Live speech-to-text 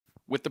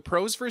With the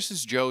Pros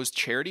vs. Joes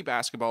charity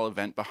basketball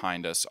event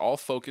behind us, all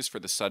focus for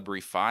the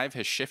Sudbury FIVE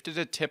has shifted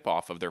to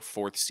tip-off of their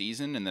fourth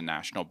season in the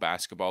National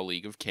Basketball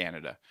League of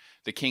Canada.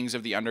 The Kings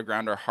of the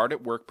Underground are hard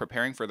at work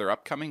preparing for their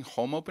upcoming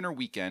home opener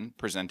weekend,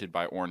 presented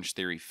by Orange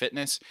Theory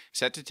Fitness,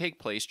 set to take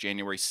place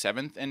January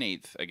 7th and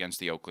 8th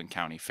against the Oakland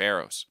County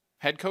Pharaohs.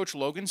 Head coach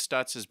Logan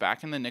Stutz is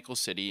back in the Nickel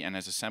City and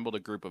has assembled a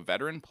group of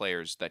veteran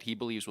players that he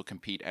believes will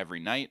compete every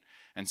night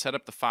and set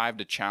up the Five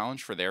to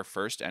challenge for their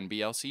first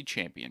NBLC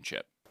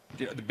championship.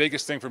 Yeah, the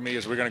biggest thing for me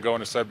is we're going to go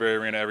into Sudbury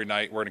Arena every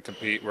night. We're going to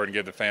compete. We're going to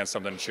give the fans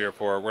something to cheer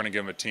for. We're going to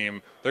give them a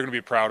team they're going to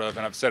be proud of.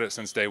 And I've said it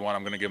since day one,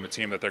 I'm going to give them a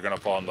team that they're going to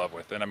fall in love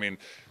with. And I mean,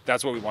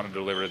 that's what we want to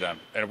deliver to them.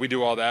 And if we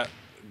do all that,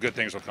 good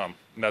things will come.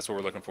 And that's what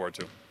we're looking forward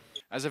to.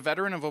 As a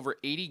veteran of over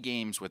 80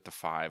 games with the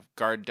Five,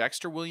 guard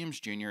Dexter Williams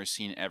Jr. has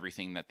seen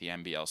everything that the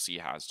NBLC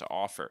has to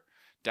offer.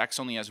 Dex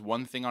only has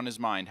one thing on his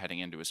mind heading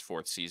into his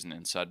fourth season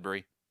in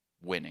Sudbury: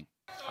 winning.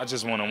 I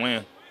just want to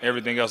win.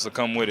 Everything else will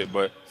come with it.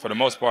 But for the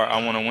most part,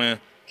 I want to win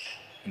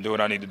and do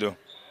what I need to do.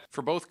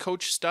 For both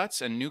Coach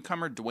Stutz and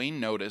newcomer Dwayne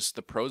Notice,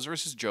 the Pros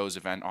vs. Joes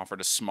event offered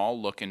a small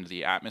look into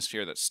the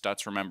atmosphere that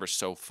Stutz remembers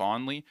so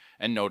fondly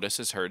and Notice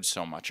has heard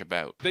so much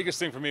about. The biggest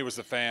thing for me was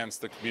the fans,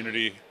 the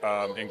community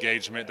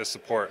engagement, the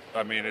support.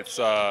 I mean, it's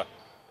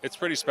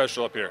pretty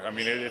special up here. I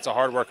mean, it's a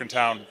hard-working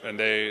town, and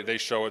they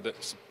show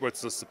it with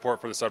the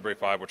support for the Sudbury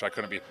Five, which I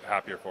couldn't be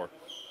happier for.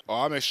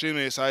 Oh, I'm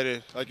extremely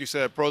excited. Like you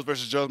said, Pros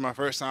vs. Joes my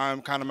first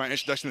time, kind of my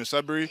introduction to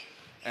Sudbury.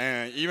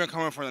 And even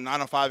coming from the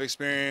 905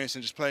 experience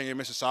and just playing in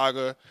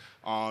Mississauga,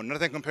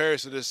 nothing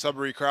compares to this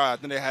Sudbury crowd. I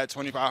think they had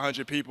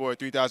 2,500 people or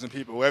 3,000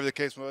 people, whatever the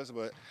case was.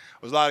 But it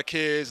was a lot of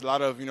kids, a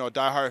lot of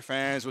diehard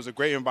fans. It was a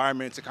great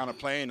environment to kind of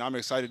play, and I'm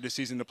excited this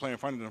season to play in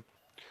front of them.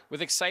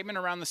 With excitement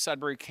around the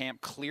Sudbury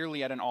camp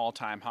clearly at an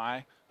all-time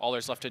high, all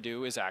there's left to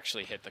do is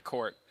actually hit the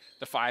court.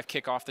 The Five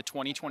kick off the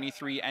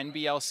 2023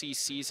 NBLC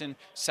season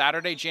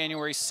Saturday,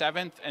 January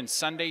 7th and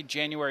Sunday,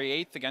 January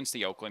 8th against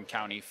the Oakland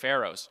County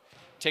Pharaohs.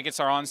 Tickets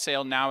are on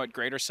sale now at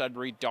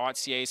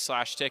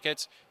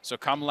greatersudbury.ca/tickets, so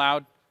come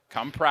loud,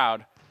 come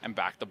proud, and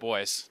back the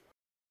boys.